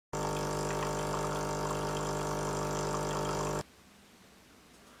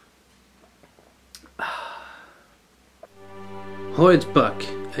Hoyt Buck,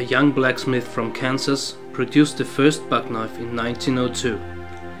 a young blacksmith from Kansas, produced the first buck knife in 1902.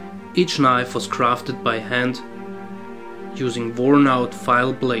 Each knife was crafted by hand using worn-out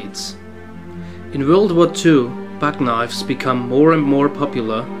file blades. In World War II, buck knives became more and more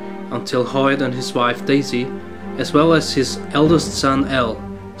popular until Hoyt and his wife Daisy, as well as his eldest son Al,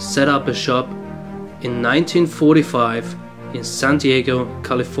 set up a shop in 1945 in San Diego,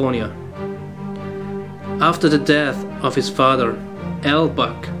 California. After the death of his father, Al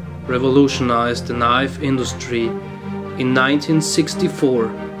Buck revolutionized the knife industry in 1964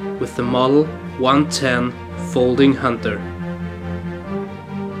 with the Model 110 Folding Hunter.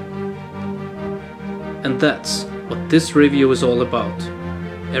 And that's what this review is all about.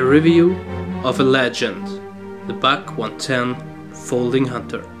 A review of a legend, the Buck 110 Folding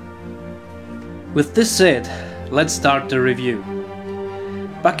Hunter. With this said, let's start the review.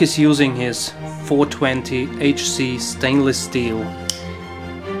 Buck is using his 420 HC stainless steel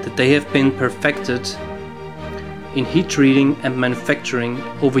that they have been perfected in heat treating and manufacturing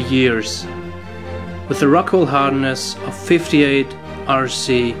over years. With a Rockwell hardness of 58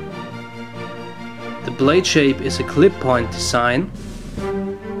 RC, the blade shape is a clip point design,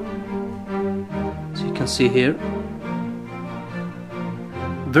 as you can see here.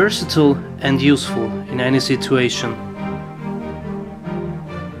 Versatile and useful in any situation,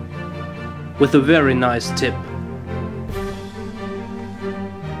 with a very nice tip.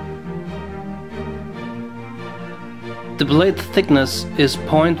 The blade thickness is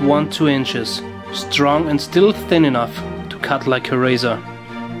 0.12 inches, strong and still thin enough to cut like a razor.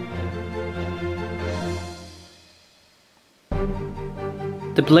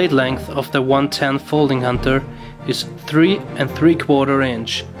 The blade length of the 110 Folding Hunter is 3 3/4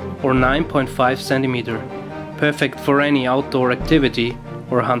 inch or 9.5 centimeter, perfect for any outdoor activity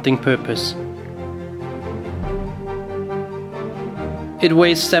or hunting purpose. It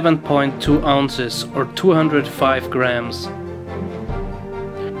weighs 7.2 ounces or 205 grams,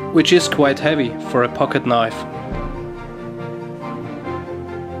 which is quite heavy for a pocket knife.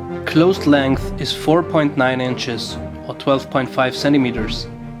 Closed length is 4.9 inches or 12.5 centimeters.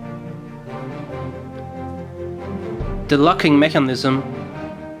 The locking mechanism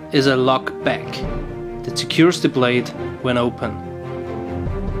is a lock back that secures the blade when open.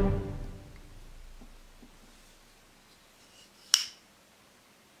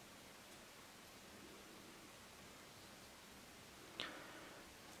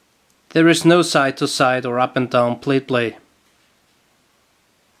 There is no side to side or up and down blade play.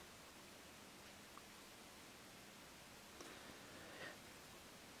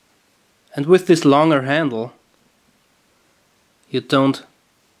 And with this longer handle, you don't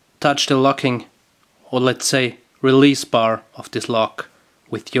touch the locking, or let's say release bar of this lock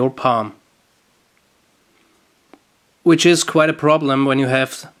with your palm. Which is quite a problem when you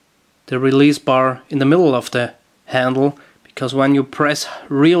have the release bar in the middle of the handle, because when you press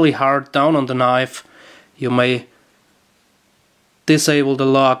really hard down on the knife, you may disable the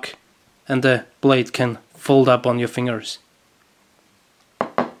lock and the blade can fold up on your fingers.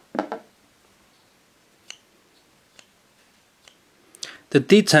 The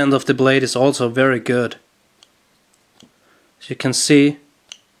detent of the blade is also very good. As you can see,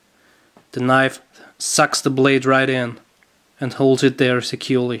 the knife sucks the blade right in and holds it there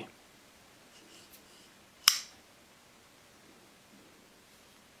securely.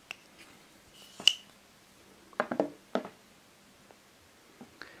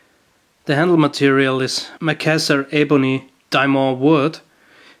 The handle material is Macassar ebony diamond wood,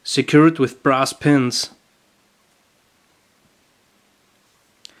 secured with brass pins.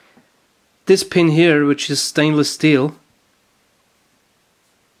 This pin here, which is stainless steel,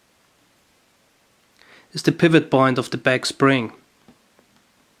 is the pivot point of the back spring.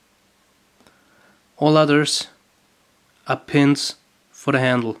 All others are pins for the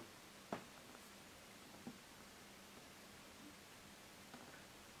handle.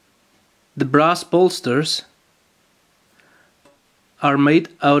 The brass bolsters are made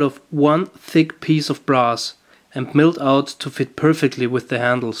out of one thick piece of brass and milled out to fit perfectly with the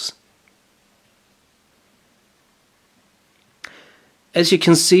handles. As you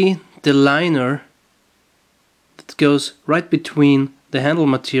can see, the liner that goes right between the handle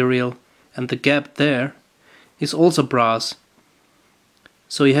material and the gap there is also brass.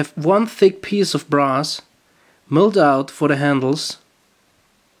 So you have one thick piece of brass milled out for the handles,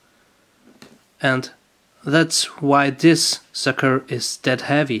 and that's why this sucker is that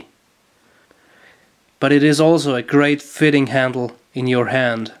heavy. But it is also a great fitting handle in your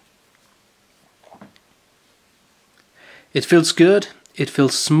hand. It feels good, it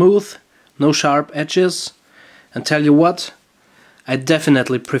feels smooth, no sharp edges, and tell you what, I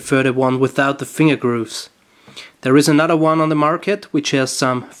definitely prefer the one without the finger grooves. There is another one on the market which has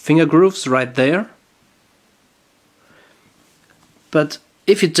some finger grooves right there. But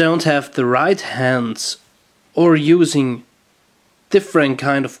if you don't have the right hands or using different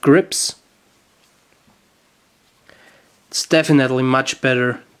kind of grips, it's definitely much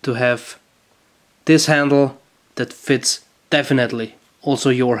better to have this handle that fits definitely also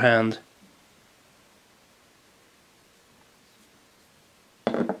your hand.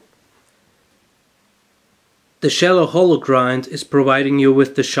 The shallow hollow grind is providing you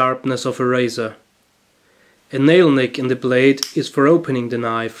with the sharpness of a razor. A nail nick in the blade is for opening the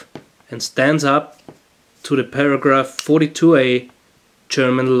knife and stands up to the paragraph 42a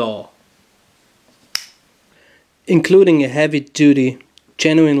German law. Including a heavy-duty,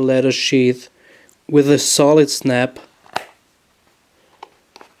 genuine leather sheath with a solid snap,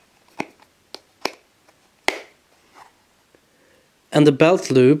 and a belt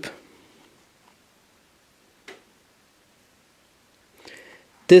loop,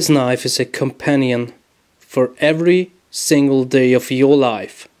 this knife is a companion for every single day of your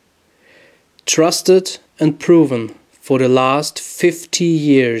life. Trusted and proven for the last 50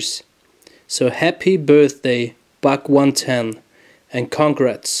 years. So happy birthday, Buck 110, and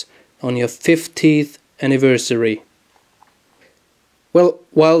congrats on your 50th anniversary. Well,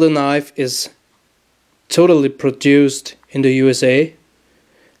 while the knife is totally produced in the USA,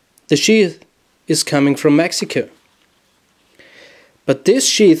 the sheath is coming from Mexico. But this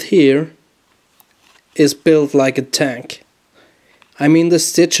sheath here is built like a tank. I mean, the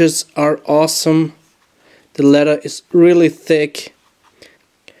stitches are awesome, the leather is really thick,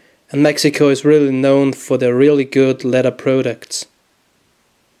 and Mexico is really known for their really good leather products.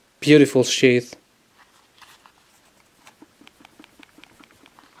 Beautiful sheath.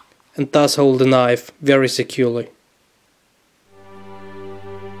 And does hold the knife very securely.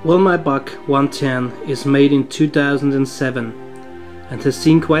 Well, my Buck 110 is made in 2007 and has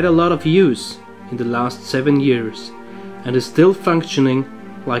seen quite a lot of use in the last 7 years and is still functioning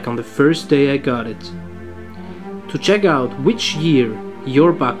like on the first day I got it. To check out which year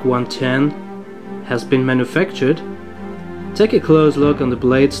your Buck 110 has been manufactured, take a close look on the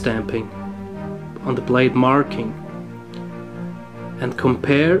blade stamping, on the blade marking, and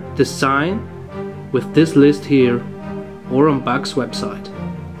compare the sign with this list here or on Buck's website.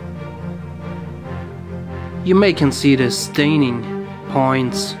 You may can see the staining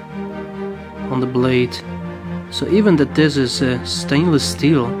points on the blade, so even that this is a stainless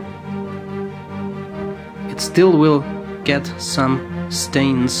steel, it still will get some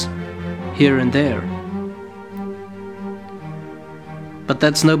stains here and there. But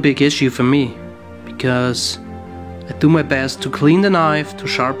that's no big issue for me, because I do my best to clean the knife, to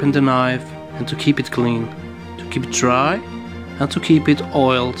sharpen the knife, and to keep it clean, to keep it dry, and to keep it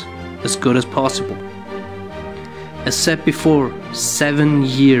oiled as good as possible. As said before, 7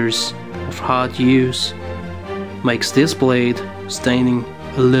 years of hard use makes this blade staining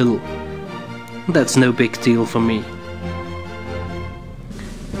a little. That's no big deal for me.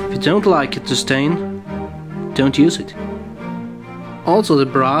 If you don't like it to stain, don't use it. Also, the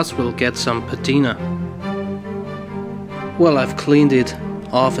brass will get some patina. Well, I've cleaned it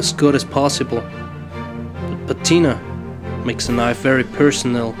off as good as possible, but patina makes the knife very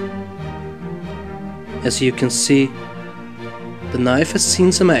personal. As you can see, the knife has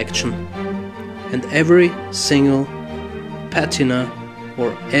seen some action, and every single patina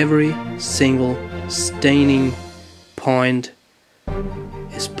or every single staining point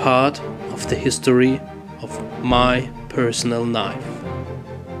is part of the history of my personal knife.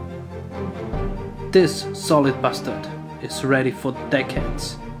 This solid bastard is ready for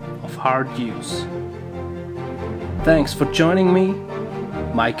decades of hard use. Thanks for joining me.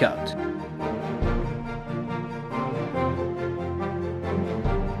 Mike out.